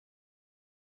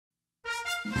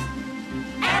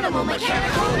Animal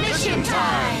Mechanical Mission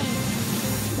Time!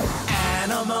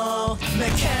 Animal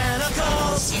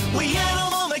Mechanicals, we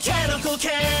Animal Mechanical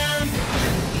can!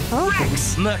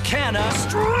 Rex Mechana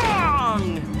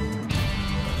Strong!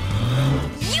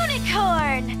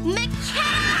 Unicorn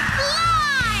Mechana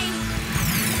Fly!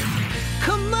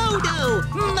 Komodo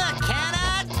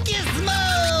Mechana Gizmo!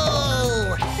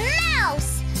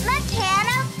 Mouse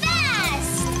Mechana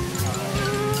Fast!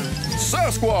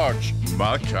 Sasquatch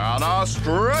Mechana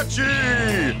Stretchy!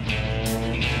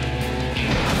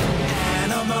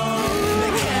 Animal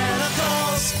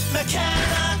Mechanicals,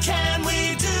 Mechana can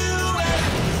we do it?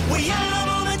 We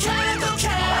Animal Mechanical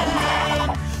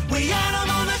can! We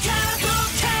Animal Mechanical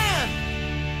can!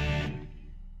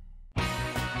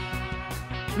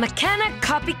 Mechana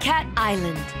Copycat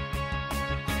Island.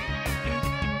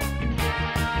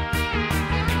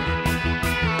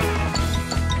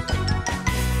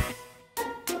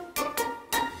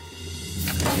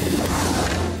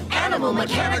 Animal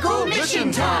Mechanical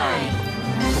Mission Time!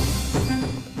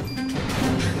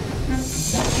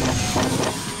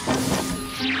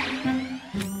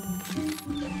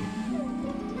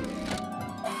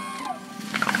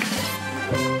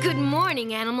 Good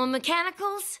morning, Animal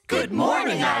Mechanicals. Good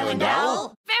morning, Island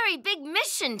Owl! Very big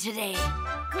mission today.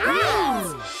 Great!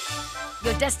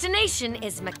 Your destination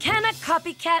is Mechana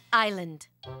Copycat Island.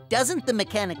 Doesn't the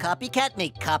Mechana Copycat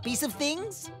make copies of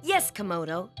things? Yes,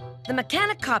 Komodo. The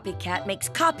Mechana Copycat makes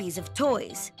copies of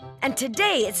toys. And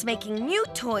today it's making new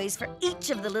toys for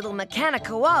each of the little Mechana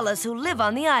koalas who live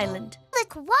on the island. The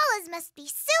koalas must be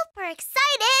super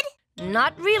excited!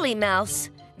 Not really, Mouse.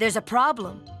 There's a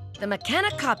problem. The Mechana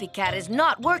Copycat is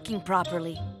not working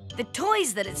properly. The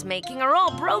toys that it's making are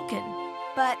all broken.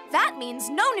 But that means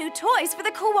no new toys for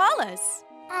the koalas.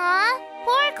 Aw,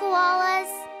 poor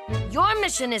koalas. Your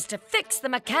mission is to fix the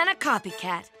Mechana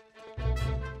Copycat.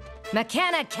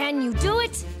 Mechana, can you do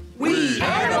it? We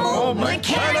Animal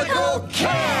Mechanical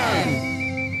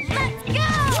can! Let's go!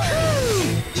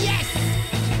 Yes!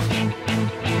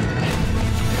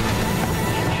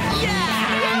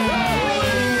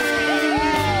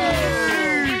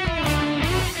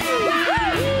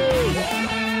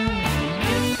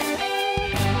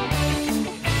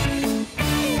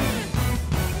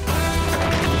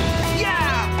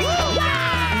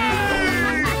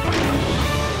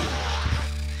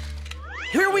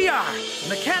 Here we are,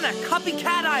 Mechana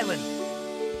Copycat Island.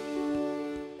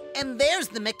 And there's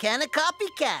the Mechana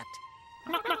Copycat.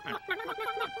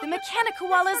 The Mechana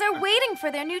koalas are waiting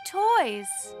for their new toys.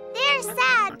 They're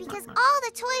sad because all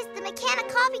the toys the Mechana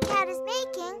Copycat is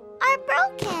making are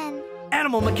broken.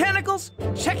 Animal Mechanicals,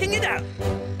 checking it out.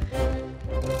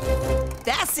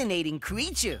 Fascinating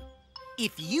creature.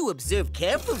 If you observe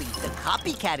carefully, the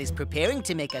copycat is preparing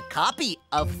to make a copy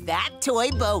of that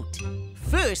toy boat.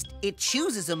 First, it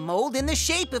chooses a mold in the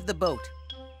shape of the boat.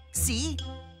 See?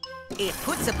 It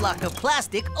puts a block of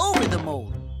plastic over the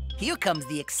mold. Here comes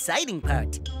the exciting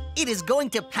part. It is going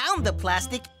to pound the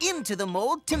plastic into the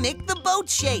mold to make the boat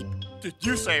shape. Did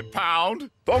you say pound?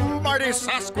 The mighty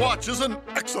Sasquatch is an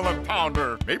excellent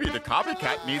pounder. Maybe the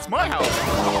copycat needs my help.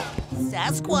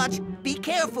 Sasquatch, be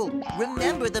careful.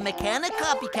 Remember, the Mechana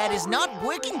Copycat is not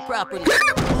working properly.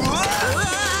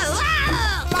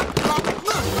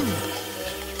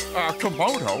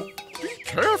 Komodo, be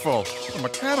careful. The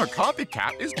Mechana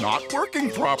Copycat is not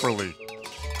working properly.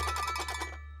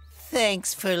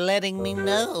 Thanks for letting me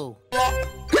know.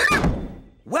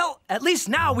 Well, at least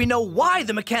now we know why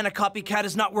the Mechana Copycat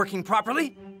is not working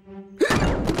properly.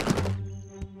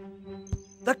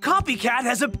 The Copycat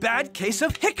has a bad case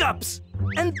of hiccups,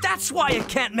 and that's why it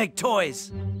can't make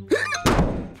toys.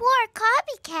 Poor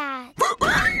Copycat.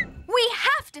 We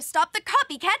have to stop the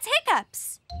copycat's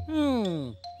hiccups.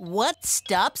 What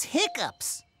stops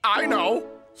hiccups? I know.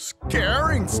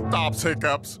 Scaring stops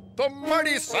hiccups. The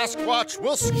mighty Sasquatch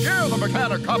will scare the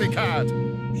Mechana Copycat.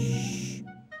 Shh.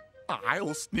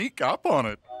 I'll sneak up on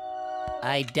it.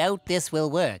 I doubt this will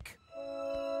work.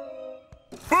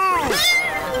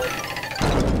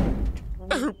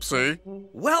 Oopsie.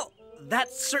 Well,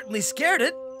 that certainly scared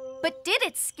it. But did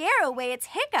it scare away its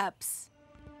hiccups?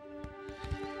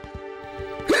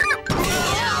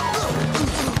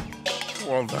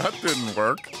 Well, that didn't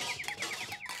work.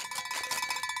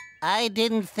 I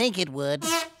didn't think it would. The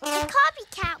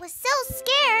Copycat was so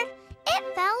scared,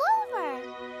 it fell over.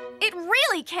 It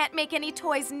really can't make any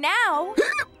toys now.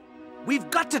 We've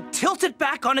got to tilt it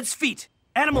back on its feet.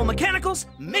 Animal Mechanicals,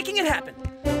 making it happen.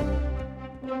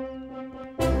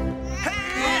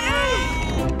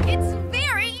 It's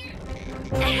very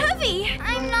heavy.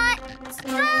 I'm not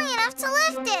strong enough to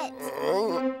lift it.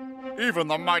 Even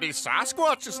the mighty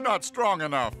Sasquatch is not strong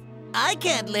enough. I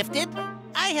can't lift it.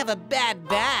 I have a bad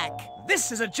back.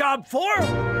 This is a job for...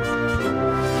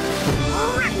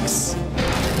 Rex!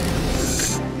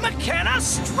 Mechana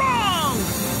strong!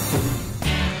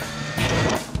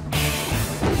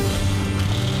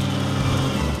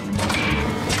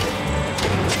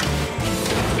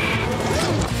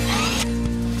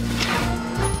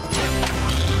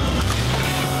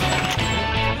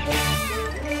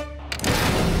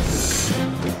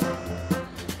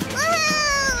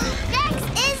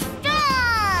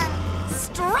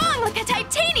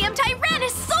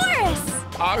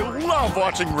 I love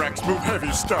watching Rex move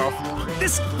heavy stuff.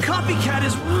 This copycat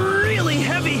is really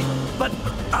heavy, but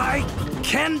I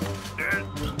can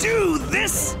do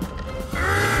this.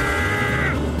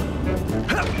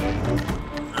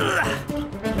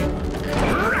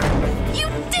 You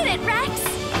did it, Rex!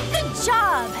 Good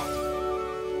job!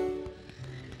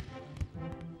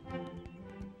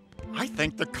 I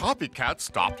think the copycat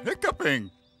stopped hiccuping.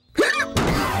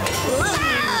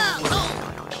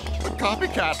 The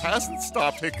copycat hasn't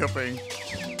stopped hiccuping.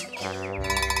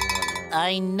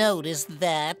 I noticed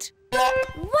that.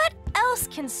 What else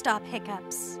can stop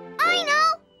hiccups? I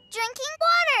know! Drinking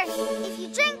water! If you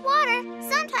drink water,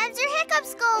 sometimes your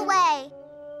hiccups go away.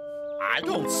 I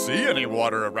don't see any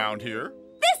water around here.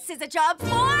 This is a job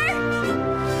for...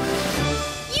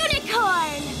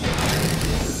 Unicorn!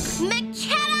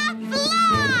 Mechana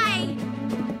fly!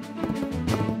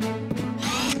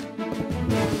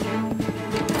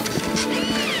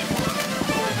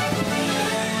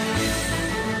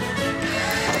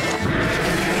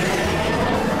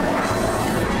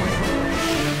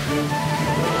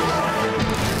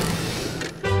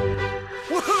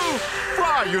 Woohoo!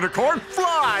 Fly, unicorn,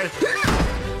 fly!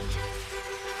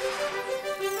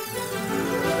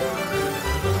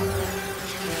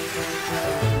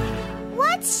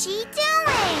 What's she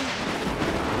doing?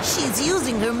 She's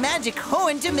using her magic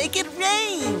horn to make it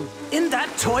rain. In that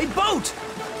toy boat!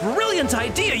 Brilliant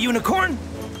idea, Unicorn!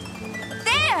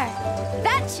 There!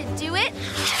 That should do it.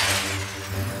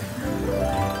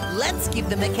 Let's give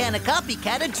the Mechana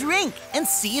Copycat a drink and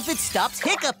see if it stops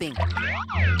hiccuping.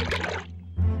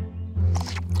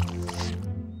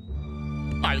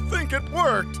 I think it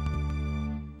worked.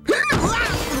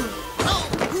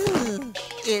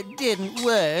 It didn't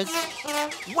work.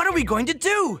 What are we going to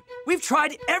do? We've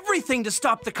tried everything to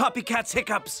stop the copycat's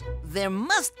hiccups. There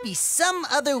must be some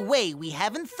other way we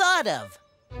haven't thought of.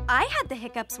 I had the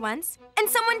hiccups once, and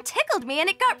someone tickled me and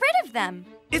it got rid of them.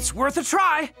 It's worth a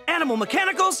try. Animal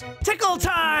Mechanicals, tickle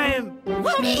time!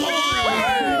 Coochie,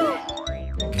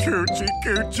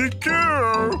 coochie,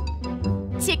 coo!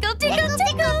 Tickle, tickle,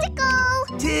 tickle!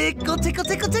 Tickle, tickle,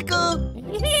 tickle, tickle!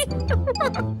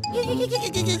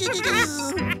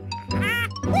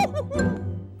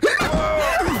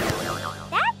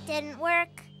 That didn't work.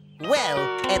 Well,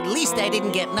 at least I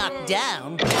didn't get knocked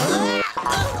down.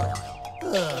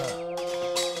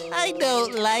 I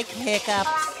don't like hiccups.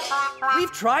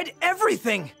 We've tried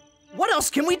everything. What else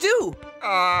can we do?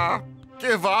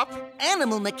 Give up?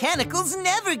 Animal mechanicals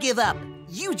never give up.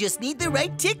 You just need the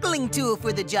right tickling tool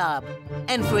for the job.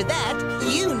 And for that,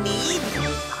 you need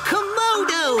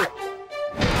Komodo!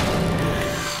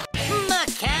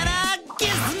 Mechana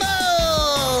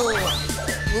Gizmo!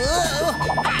 Whoa!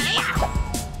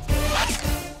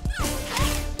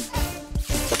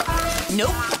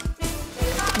 Nope.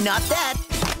 Not that.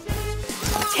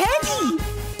 Teddy!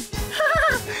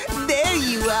 There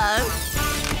you are.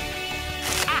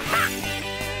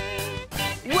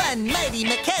 One mighty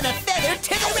Mechana feather to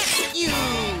the rescue!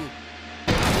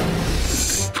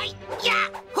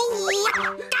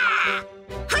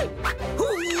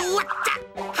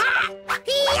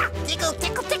 Tickle,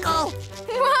 tickle, tickle!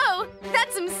 Whoa!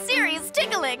 That's some serious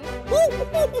tickling.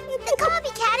 The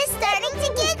copycat is starting to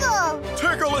giggle.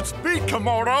 Tickle its beak,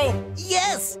 Komodo!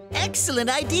 Yes, excellent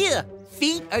idea.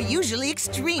 Feet are usually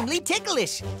extremely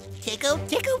ticklish. Tickle,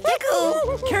 tickle,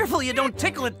 tickle. Careful you don't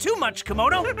tickle it too much,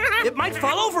 Komodo. It might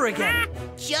fall over again.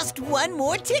 Just one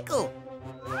more tickle.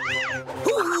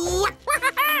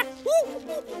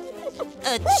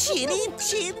 A chinny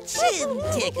chin chin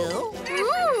tickle.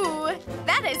 Ooh!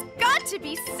 That has got to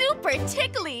be super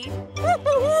tickly.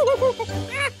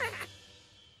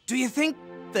 Do you think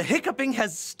the hiccuping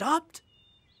has stopped?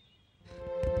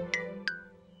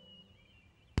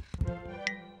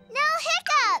 No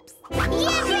hiccups!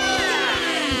 Look!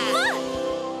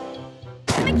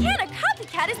 The Mechana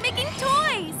Copycat is making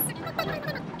toys!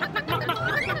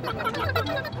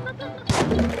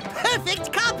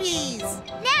 Perfect copies!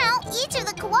 Now, each of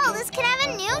the koalas can have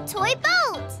a new toy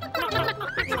boat.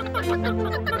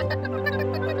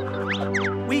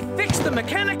 We fixed the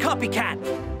Mechana Copycat.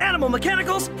 Animal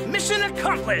Mechanicals, mission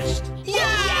accomplished.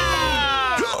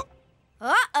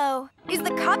 Uh-oh. Is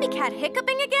the copycat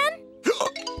hiccuping again?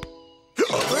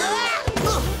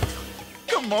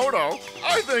 Komodo,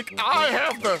 I think I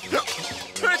have the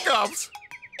hiccups.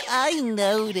 I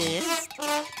noticed.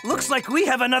 Looks like we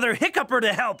have another hiccuper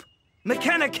to help.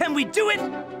 Mechana, can we do it?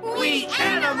 We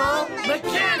animal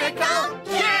mechanical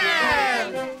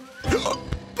can!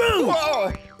 Boom!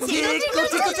 Whoa! Tickle,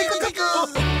 tickle, tickle, tickle!